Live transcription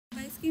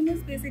skin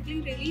is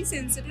basically really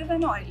sensitive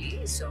and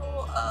oily, so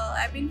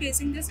I've been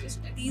facing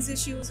these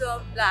issues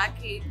of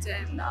blackheads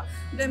and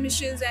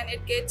blemishes, and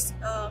it gets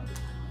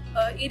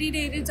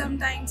irritated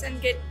sometimes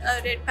and get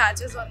red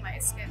patches on my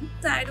skin.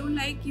 So I don't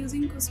like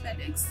using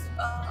cosmetics.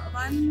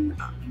 One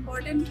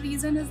important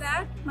reason is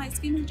that my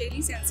skin is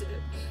really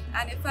sensitive,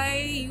 and if I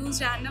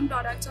use random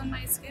products on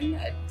my skin,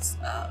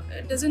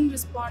 it doesn't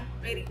respond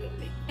very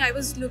quickly. I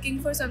was looking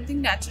for something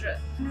natural.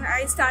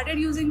 I started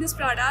using this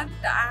product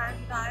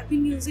and I've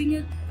been using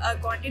it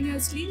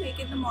continuously. Like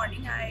in the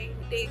morning I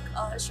take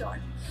a shot,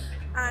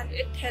 and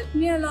it helped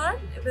me a lot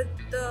with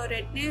the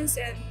redness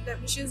and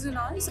blemishes and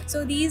all.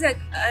 So these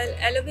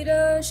aloe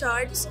vera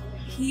shots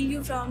heal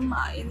you from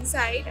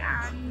inside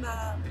and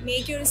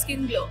make your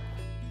skin glow.